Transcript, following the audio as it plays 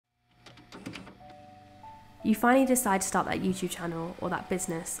You finally decide to start that YouTube channel or that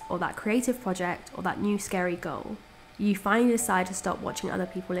business or that creative project or that new scary goal. You finally decide to stop watching other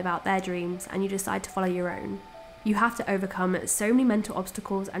people live out their dreams and you decide to follow your own. You have to overcome so many mental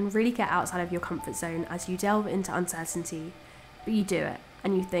obstacles and really get outside of your comfort zone as you delve into uncertainty. But you do it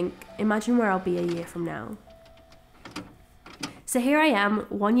and you think, imagine where I'll be a year from now. So here I am,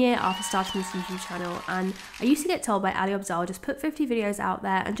 1 year after starting this YouTube channel, and I used to get told by Ali Abzal, just put 50 videos out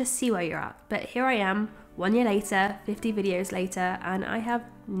there and just see where you're at. But here I am, 1 year later, 50 videos later, and I have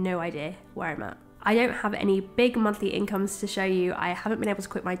no idea where I'm at. I don't have any big monthly incomes to show you, I haven't been able to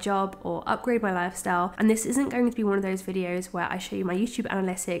quit my job or upgrade my lifestyle, and this isn't going to be one of those videos where I show you my YouTube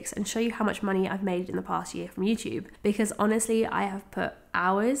analytics and show you how much money I've made in the past year from YouTube, because honestly I have put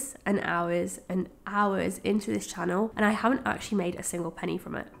hours and hours and hours into this channel and I haven't actually made a single penny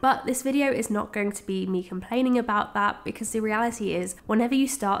from it. But this video is not going to be me complaining about that, because the reality is whenever you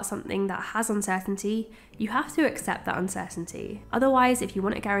start something that has uncertainty, you have to accept that uncertainty. Otherwise, if you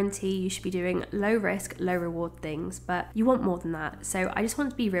want a guarantee, you should be doing low risk, low reward things, but you want more than that. So I just want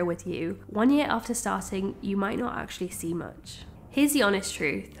to be real with you. 1 year after starting, you might not actually see much. Here's the honest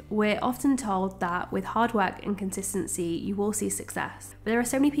truth. We're often told that with hard work and consistency, you will see success. But there are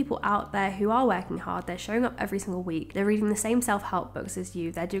so many people out there who are working hard, they're showing up every single week, they're reading the same self-help books as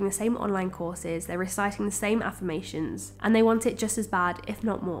you, they're doing the same online courses, they're reciting the same affirmations, and they want it just as bad, if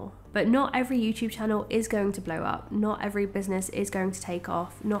not more. But not every YouTube channel is going to blow up, not every business is going to take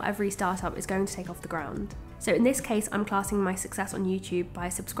off, not every startup is going to take off the ground. So in this case, I'm classing my success on YouTube by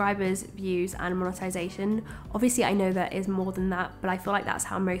subscribers, views, and monetization. Obviously, I know there is more than that, but I feel like that's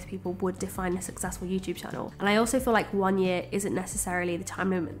how most people would define a successful YouTube channel. And I also feel like 1 year isn't necessarily the time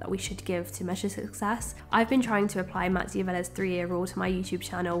limit that we should give to measure success. I've been trying to apply Matt D'Avella's 3-year rule to my YouTube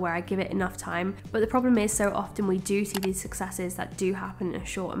channel where I give it enough time, but the problem is so often we do see these successes that do happen in a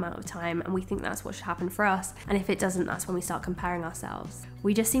short amount of time and we think that's what should happen for us, and if it doesn't, that's when we start comparing ourselves.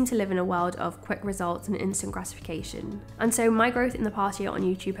 We just seem to live in a world of quick results and instant gratification. And so my growth in the past year on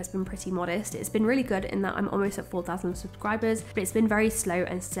YouTube has been pretty modest. It's been really good in that I'm almost at 4,000 subscribers, but it's been very slow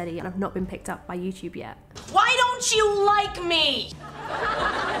and steady and I've not been picked up by YouTube yet. Why don't you like me?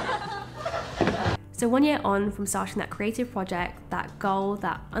 So 1 year on from starting that creative project, that goal,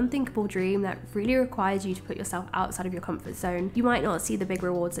 that unthinkable dream that really requires you to put yourself outside of your comfort zone, you might not see the big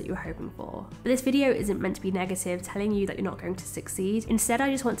rewards that you were hoping for. But this video isn't meant to be negative, telling you that you're not going to succeed. Instead,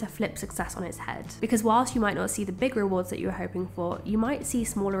 I just want to flip success on its head. Because whilst you might not see the big rewards that you were hoping for, you might see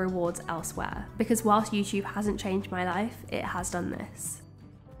smaller rewards elsewhere. Because whilst YouTube hasn't changed my life, it has done this.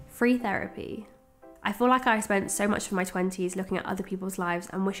 Free therapy. I feel like I spent so much of my 20s looking at other people's lives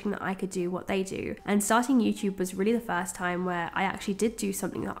and wishing that I could do what they do. And starting YouTube was really the first time where I actually did do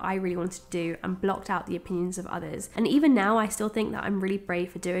something that I really wanted to do and blocked out the opinions of others. And even now, I still think that I'm really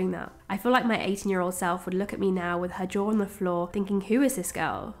brave for doing that. I feel like my 18-year-old self would look at me now with her jaw on the floor thinking, who is this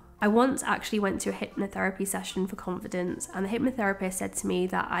girl? I once actually went to a hypnotherapy session for confidence, and the hypnotherapist said to me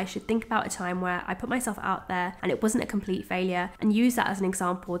that I should think about a time where I put myself out there and it wasn't a complete failure, and use that as an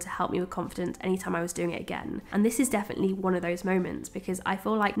example to help me with confidence anytime I was doing it again. And this is definitely one of those moments, because I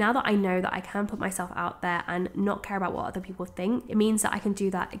feel like now that I know that I can put myself out there and not care about what other people think, it means that I can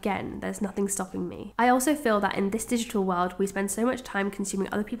do that again. There's nothing stopping me. I also feel that in this digital world, we spend so much time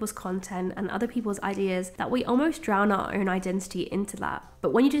consuming other people's content and other people's ideas that we almost drown our own identity into that.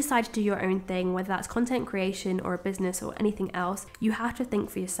 But when you decide to do your own thing, whether that's content creation or a business or anything else, you have to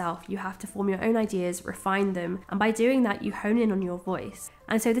think for yourself. You have to form your own ideas, refine them, and by doing that, you hone in on your voice.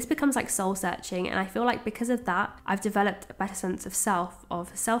 And so this becomes like soul searching, and I feel like because of that, I've developed a better sense of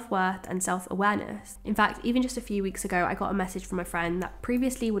self-worth and self-awareness. In fact, even just a few weeks ago, I got a message from a friend that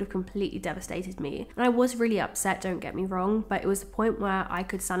previously would have completely devastated me. And I was really upset, don't get me wrong, but it was the point where I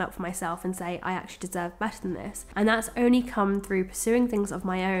could stand up for myself and say, I actually deserve better than this. And that's only come through pursuing things of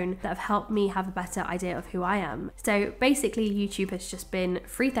my own that have helped me have a better idea of who I am. So basically, YouTube has just been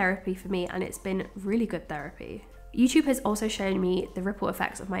free therapy for me, and it's been really good therapy. YouTube has also shown me the ripple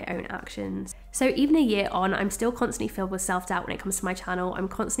effects of my own actions. So even a year on, I'm still constantly filled with self-doubt when it comes to my channel. I'm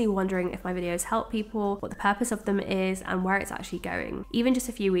constantly wondering if my videos help people, what the purpose of them is, and where it's actually going. Even just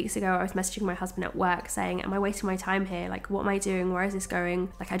a few weeks ago, I was messaging my husband at work saying, am I wasting my time here? Like, what am I doing? Where is this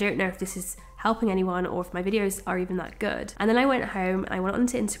going? Like, I don't know if this is helping anyone or if my videos are even that good. And then I went home and I went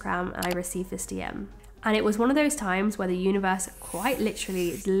onto Instagram and I received this DM. And it was one of those times where the universe quite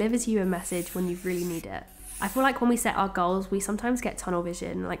literally delivers you a message when you really need it. I feel like when we set our goals, we sometimes get tunnel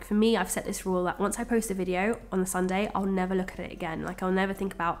vision. Like for me, I've set this rule that once I post a video on the Sunday, I'll never look at it again. Like I'll never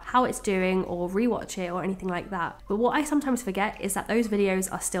think about how it's doing or rewatch it or anything like that. But what I sometimes forget is that those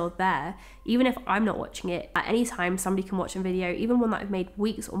videos are still there. Even if I'm not watching it, at any time somebody can watch a video, even one that I've made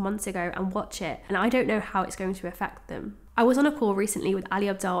weeks or months ago, and watch it, and I don't know how it's going to affect them. I was on a call recently with Ali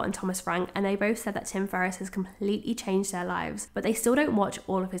Abdaal and Thomas Frank, and they both said that Tim Ferriss has completely changed their lives, but they still don't watch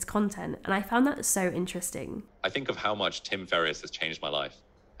all of his content, and I found that so interesting. I think of how much Tim Ferriss has changed my life,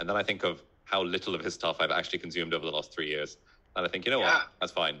 and then I think of how little of his stuff I've actually consumed over the last 3 years. And I think, you know what,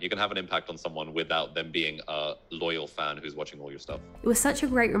 that's fine. You can have an impact on someone without them being a loyal fan who's watching all your stuff. It was such a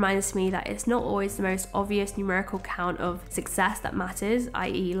great reminder to me that it's not always the most obvious numerical count of success that matters,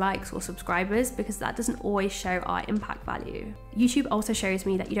 i.e. likes or subscribers, because that doesn't always show our impact value. YouTube also shows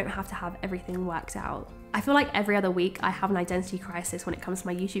me that you don't have to have everything worked out. I feel like every other week I have an identity crisis when it comes to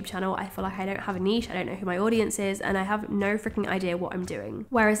my YouTube channel. I feel like I don't have a niche, I don't know who my audience is, and I have no freaking idea what I'm doing.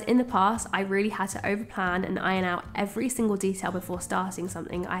 Whereas in the past, I really had to overplan and iron out every single detail before starting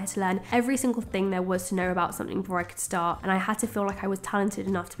something. I had to learn every single thing there was to know about something before I could start, and I had to feel like I was talented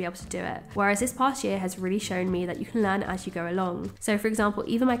enough to be able to do it. Whereas this past year has really shown me that you can learn as you go along. So for example,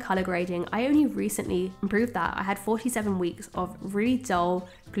 even my color grading, I only recently improved that. I had 47 weeks of really dull,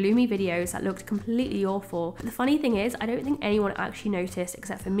 gloomy videos that looked completely awful. But the funny thing is, I don't think anyone actually noticed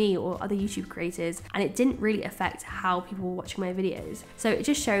except for me or other YouTube creators, and it didn't really affect how people were watching my videos. So it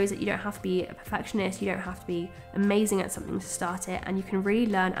just shows that you don't have to be a perfectionist, you don't have to be amazing at something to start it, and you can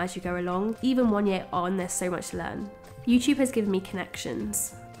really learn as you go along. Even 1 year on, there's so much to learn. YouTube has given me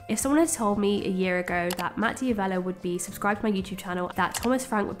connections. If someone had told me a year ago that Matt D'Avella would be subscribed to my YouTube channel, that Thomas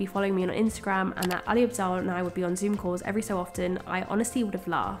Frank would be following me on Instagram, and that Ali Abdaal and I would be on Zoom calls every so often, I honestly would have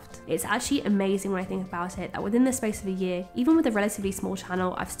laughed. It's actually amazing when I think about it that within the space of a year, even with a relatively small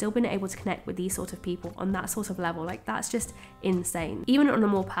channel, I've still been able to connect with these sort of people on that sort of level. Like, that's just insane. Even on a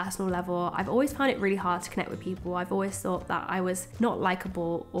more personal level, I've always found it really hard to connect with people. I've always thought that I was not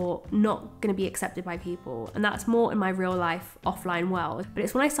likable or not going to be accepted by people, and that's more in my real life offline world. But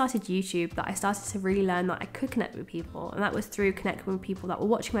it's when I started YouTube that I started to really learn that I could connect with people, and that was through connecting with people that were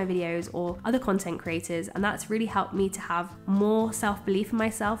watching my videos or other content creators, and that's really helped me to have more self-belief in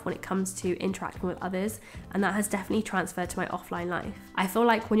myself when it comes to interacting with others, and that has definitely transferred to my offline life. I feel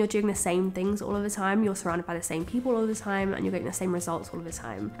like when you're doing the same things all of the time, you're surrounded by the same people all the time, and you're getting the same results all of the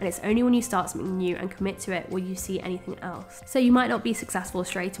time, and it's only when you start something new and commit to it will you see anything else. So you might not be successful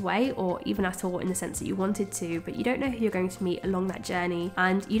straight away or even at all in the sense that you wanted to, but you don't know who you're going to meet along that journey,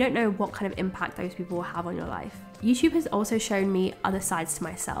 and you don't know what kind of impact those people will have on your life. YouTube has also shown me other sides to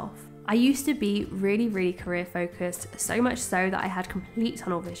myself. I used to be really career focused, so much so that I had complete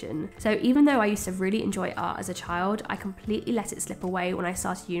tunnel vision. So even though I used to really enjoy art as a child, I completely let it slip away when I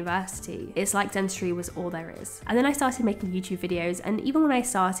started university. It's like dentistry was all there is. And then I started making YouTube videos, and even when I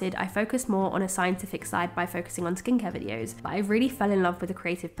started, I focused more on a scientific side by focusing on skincare videos. But I really fell in love with the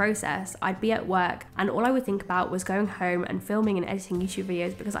creative process. I'd be at work and all I would think about was going home and filming and editing YouTube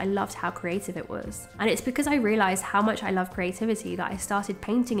videos because I loved how creative it was. And it's because I realized how much I love creativity that I started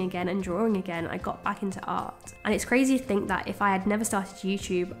painting again and drawing again. I got back into art. And it's crazy to think that if I had never started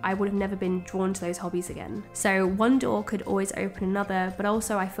YouTube, I would have never been drawn to those hobbies again. So one door could always open another, but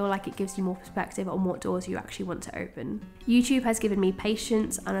also I feel like it gives you more perspective on what doors you actually want to open. YouTube has given me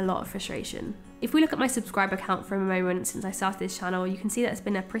patience and a lot of frustration. If we look at my subscriber count for a moment since I started this channel, you can see that it's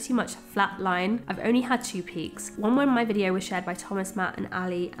been a pretty much flat line. I've only had 2 peaks. One when my video was shared by Thomas, Matt and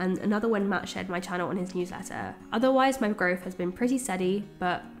Ali, and another when Matt shared my channel on his newsletter. Otherwise, my growth has been pretty steady,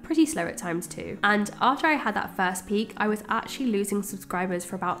 but pretty slow at times too. And after I had that first peak, I was actually losing subscribers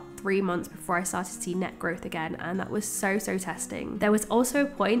for about 3 months before I started to see net growth again, and that was so testing. There was also a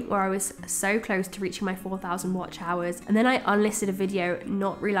point where I was so close to reaching my 4,000 watch hours, and then I unlisted a video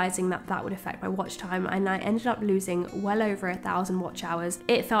not realizing that that would affect my watch time, and I ended up losing well over 1,000 watch hours.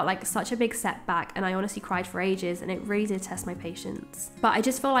 It felt like such a big setback, and I honestly cried for ages, and it really did test my patience. But I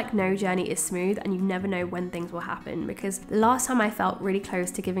just feel like no journey is smooth, and you never know when things will happen, because the last time I felt really close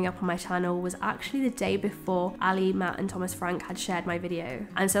to giving up on my channel was actually the day before Ali, Matt and Thomas Frank had shared my video.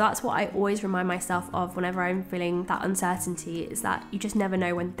 And so that's what I always remind myself of whenever I'm feeling that uncertainty, is that you just never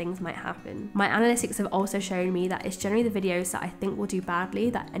know when things might happen. My analytics have also shown me that it's generally the videos that I think will do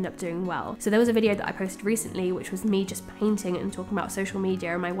badly that end up doing well. So there was a video that I posted recently which was me just painting and talking about social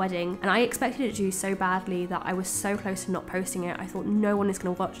media and my wedding, and I expected it to do so badly that I was so close to not posting it. I thought no one is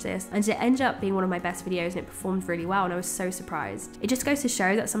going to watch this, and it ended up being one of my best videos and it performed really well, and I was so surprised. It just goes to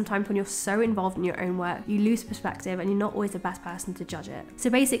show that sometimes when you're so involved in your own work, you lose perspective and you're not always the best person to judge it. So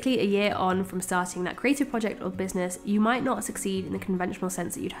basically basically, a year on from starting that creative project or business, you might not succeed in the conventional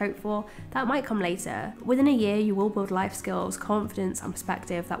sense that you'd hope for. That might come later. Within a year, you will build life skills, confidence, and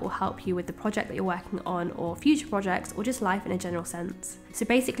perspective that will help you with the project that you're working on, or future projects, or just life in a general sense. So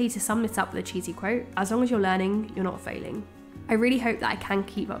basically, to sum this up with a cheesy quote, as long as you're learning, you're not failing. I really hope that I can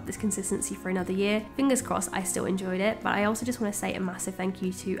keep up this consistency for another year. Fingers crossed I still enjoyed it, but I also just want to say a massive thank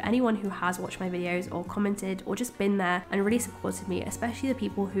you to anyone who has watched my videos or commented or just been there and really supported me, especially the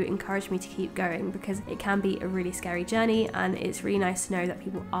people who encouraged me to keep going, because it can be a really scary journey and it's really nice to know that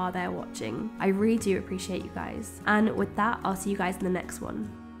people are there watching. I really do appreciate you guys. And with that, I'll see you guys in the next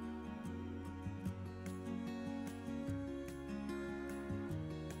one.